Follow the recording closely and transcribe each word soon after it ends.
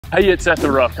Hey, it's at the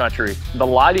Rough Country. The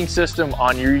lighting system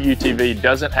on your UTV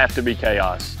doesn't have to be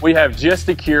chaos. We have just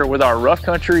the cure with our Rough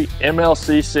Country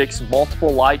MLC-6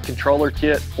 multiple light controller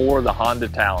kit for the Honda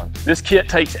Talon. This kit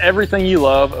takes everything you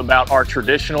love about our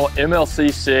traditional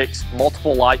MLC-6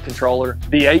 multiple light controller,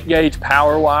 the 8-gauge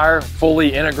power wire,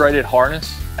 fully integrated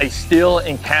harness, a steel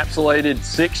encapsulated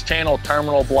 6-channel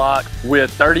terminal block with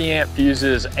 30 amp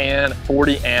fuses and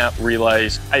 40 amp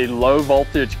relays, a low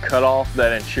voltage cutoff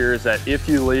that ensures that if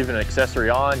you leave an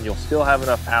accessory on, you'll still have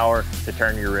enough power to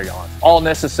turn your rig on. All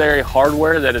necessary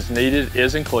hardware that is needed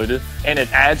is included, and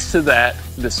it adds to that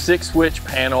the 6-switch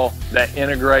panel that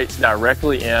integrates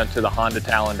directly into the Honda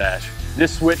Talon dash.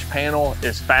 This switch panel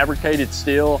is fabricated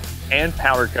steel and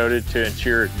powder coated to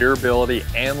ensure durability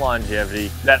and longevity.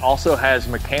 That also has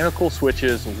mechanical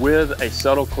switches with a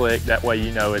subtle click, that way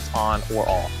you know it's on or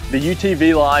off. The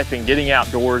UTV life and getting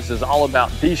outdoors is all about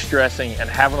de-stressing and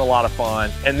having a lot of fun,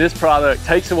 and this product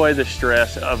takes away the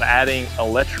stress of adding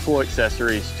electrical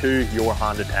accessories to your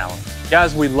Honda Talon.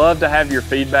 Guys, we'd love to have your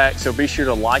feedback, so be sure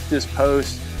to like this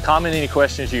post, comment any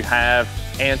questions you have,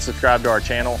 and subscribe to our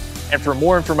channel. And for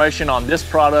more information on this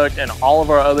product and all of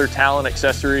our other Talon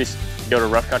accessories, go to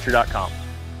roughcountry.com.